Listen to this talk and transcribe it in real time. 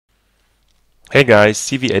Hey guys,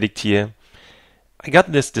 CV Addict here. I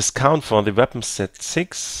got this discount for the weapon set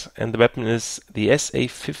 6 and the weapon is the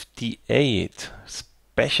SA58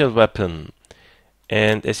 special weapon.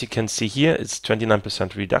 And as you can see here, it's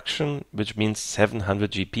 29% reduction, which means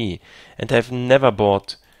 700 GP. And I've never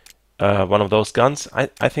bought one of those guns. I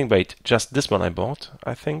think, wait, just this one I bought,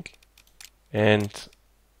 I think. And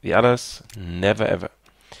the others, never ever.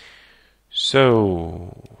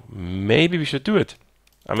 So, maybe we should do it.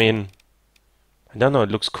 I mean, I don't know,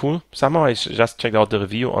 it looks cool. Somehow I just checked out the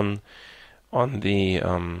review on the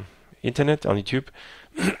internet, on YouTube.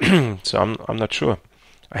 So I'm not sure.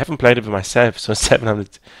 I haven't played it myself, so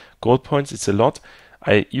 700 gold points, it's a lot.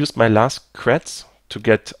 I used my last creds to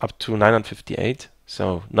get up to 958.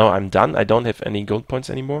 So now I'm done. I don't have any gold points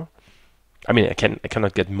anymore. I mean, I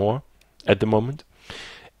cannot get more at the moment.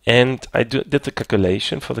 And I did the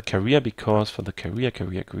calculation for the career, because for the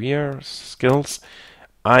career skills,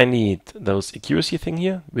 I need those accuracy thing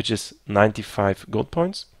here, which is 95 gold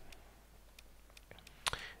points.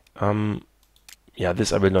 Yeah,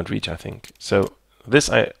 this I will not reach, I think. So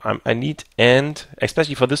this I need, and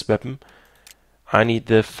especially for this weapon, I need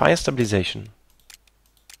the fire stabilization.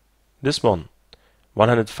 This one,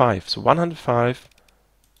 105. So 105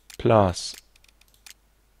 plus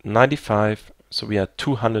 95, so we are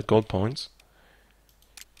 200 gold points.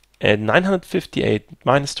 And 958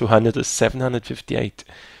 minus 200 is 758.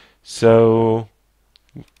 So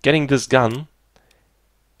getting this gun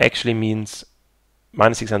actually means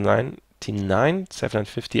minus 699,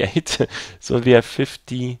 758. So we have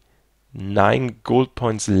 59 gold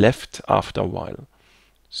points left after a while.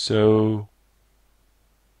 So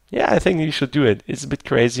yeah, I think you should do it. It's a bit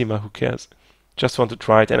crazy, but who cares? Just want to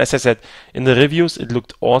try it. And as I said, in the reviews it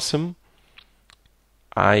looked awesome.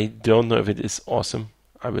 I don't know if it is awesome.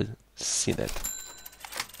 I will see that.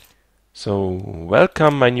 So,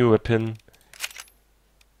 welcome my new weapon.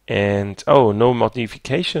 And, oh, no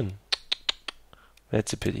modification.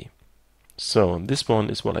 That's a pity. So, this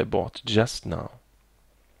one is what I bought just now.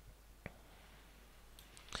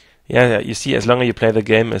 Yeah, you see, as long as you play the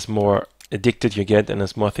game, as more addicted you get and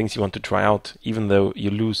as more things you want to try out, even though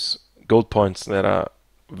you lose gold points that are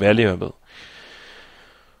valuable.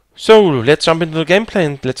 So, let's jump into the gameplay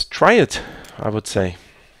and let's try it, I would say.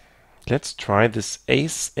 Let's try this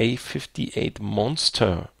SA58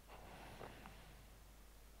 monster.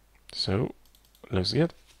 So, looks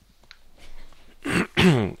good.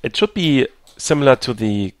 It should be similar to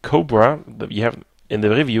the Cobra that you have in the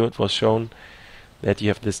review. It was shown that you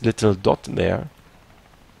have this little dot there.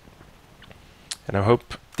 And I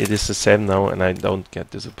hope it is the same now and I don't get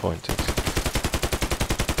disappointed.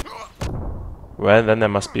 Well, then there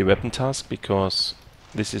must be a weapon task, because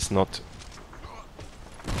this is not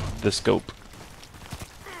the scope.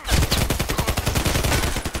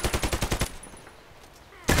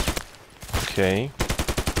 Okay.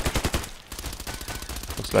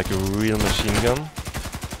 Looks like a real machine gun.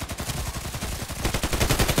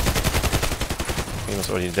 He was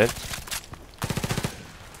already dead.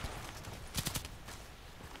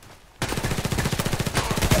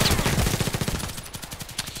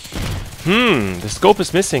 The scope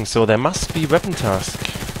is missing, so there must be weapon task.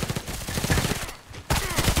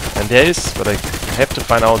 And there is, but I have to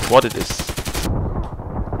find out what it is.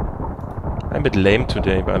 I'm a bit lame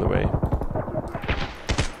today, by the way.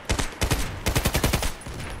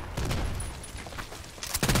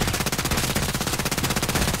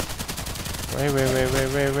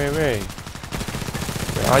 Wait.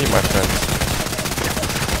 Where are you, my friends?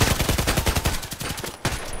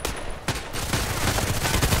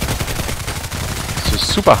 It's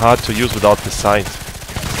super hard to use without the sight.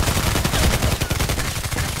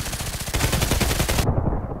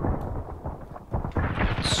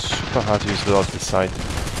 Super hard to use without the sight.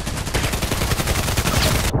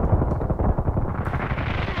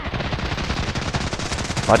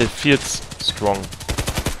 But it feels strong.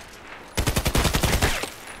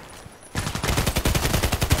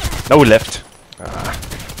 No, left. Ah.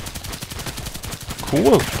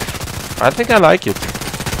 Cool. I think I like it.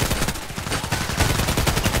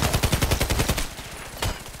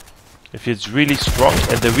 It feels really strong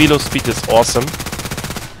and the reload speed is awesome.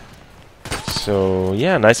 So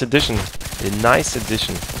yeah, nice addition. A nice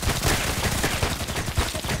addition.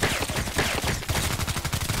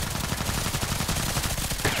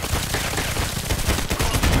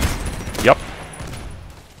 Yup.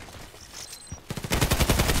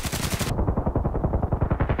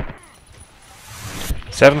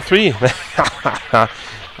 $7-3.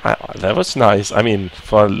 That was nice. I mean,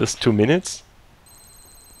 for just 2 minutes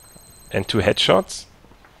and 2 headshots,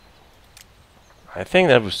 I think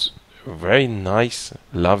that was very nice,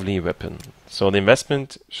 lovely weapon. So the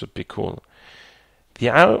investment should be cool. The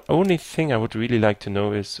only thing I would really like to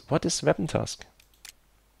know is, what is weapon task?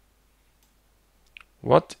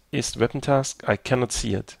 What is weapon task? I cannot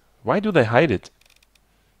see it. Why do they hide it?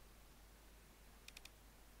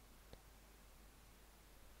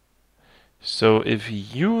 So if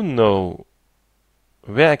you know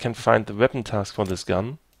where I can find the weapon task for this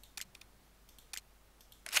gun,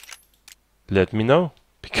 let me know,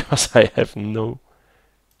 because I have no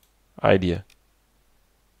idea.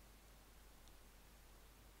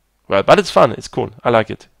 Well, but it's fun, it's cool, I like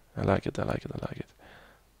it. I like it.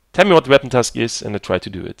 Tell me what the weapon task is and I try to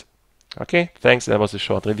do it. Okay, thanks, that was a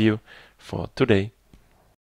short review for today.